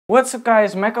What's up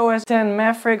guys, macOS 10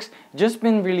 Mavericks just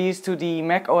been released to the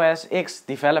macOS X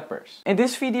developers. In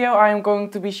this video I am going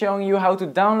to be showing you how to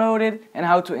download it and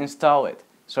how to install it.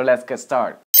 So let's get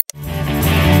started.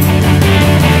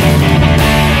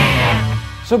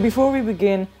 So before we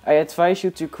begin, I advise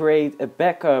you to create a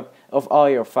backup of all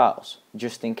your files,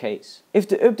 just in case. If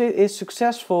the update is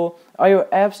successful, all your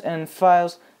apps and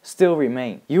files still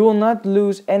remain. You will not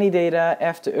lose any data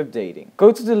after updating.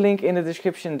 Go to the link in the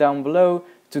description down below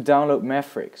to download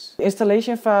Mavericks. The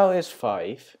installation file is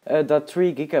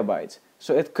 5.3 gigabytes,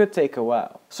 so it could take a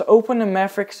while. So open the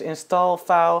Mavericks install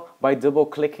file by double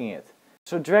clicking it.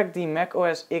 So drag the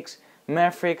macOS X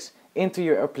Mavericks into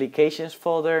your applications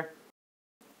folder.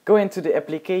 Go into the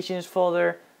applications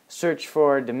folder, search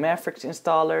for the Mavericks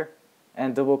installer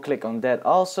and double click on that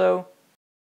also.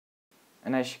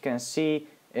 And as you can see,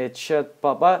 it should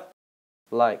pop up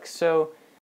like so.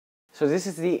 So this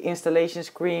is the installation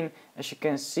screen, as you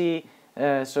can see.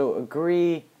 So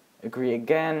agree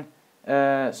again.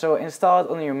 So install it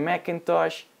on your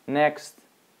Macintosh, next.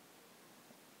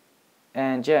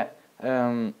 And yeah,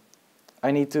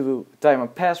 I need to type my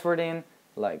password in,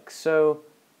 like so.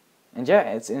 And yeah,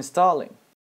 it's installing.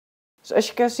 So as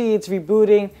you can see, it's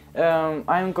rebooting.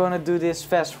 I'm gonna do this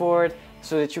fast forward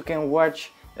so that you can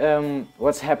watch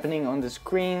what's happening on the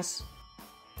screens.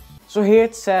 So here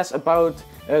it says about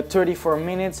 34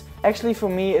 minutes. Actually for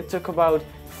me it took about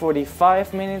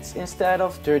 45 minutes instead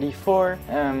of 34.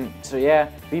 So yeah,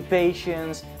 be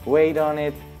patient, wait on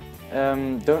it.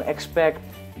 Don't expect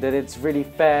that it's really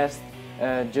fast.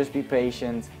 Just be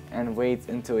patient and wait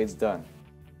until it's done.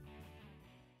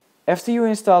 After you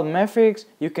installed Mavericks,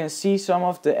 you can see some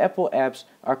of the Apple apps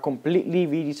are completely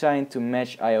redesigned to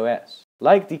match iOS,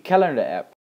 like the calendar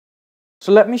app.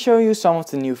 So let me show you some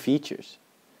of the new features.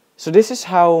 So this is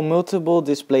how multiple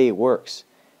display works.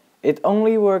 It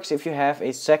only works if you have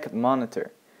a second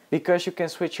monitor, because you can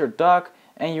switch your dock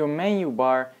and your menu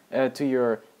bar to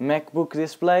your MacBook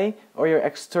display or your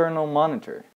external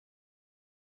monitor.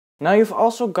 Now you've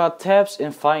also got tabs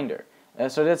in Finder,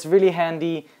 so that's really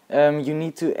handy. You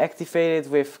need to activate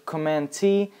it with Command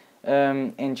T,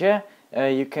 and yeah,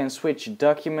 you can switch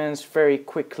documents very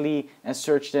quickly and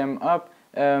search them up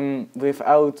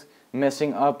without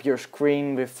messing up your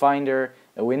screen with Finder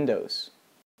windows.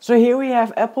 So here we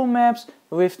have Apple Maps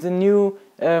with the new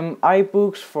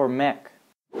iBooks for Mac.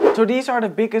 So these are the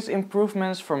biggest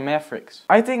improvements for Mavericks.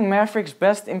 I think Mavericks'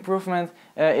 best improvement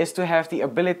is to have the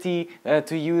ability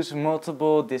to use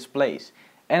multiple displays.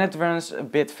 And it runs a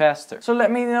bit faster. So let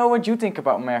me know what you think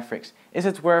about Mavericks. Is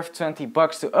it worth 20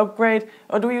 bucks to upgrade,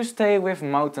 or do you stay with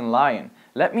Mountain Lion?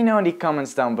 Let me know in the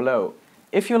comments down below.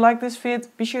 If you like this vid,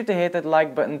 be sure to hit that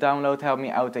like button down below to help me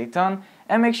out a ton.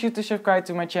 And make sure to subscribe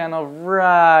to my channel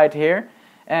right here.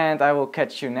 And I will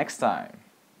catch you next time.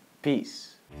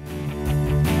 Peace.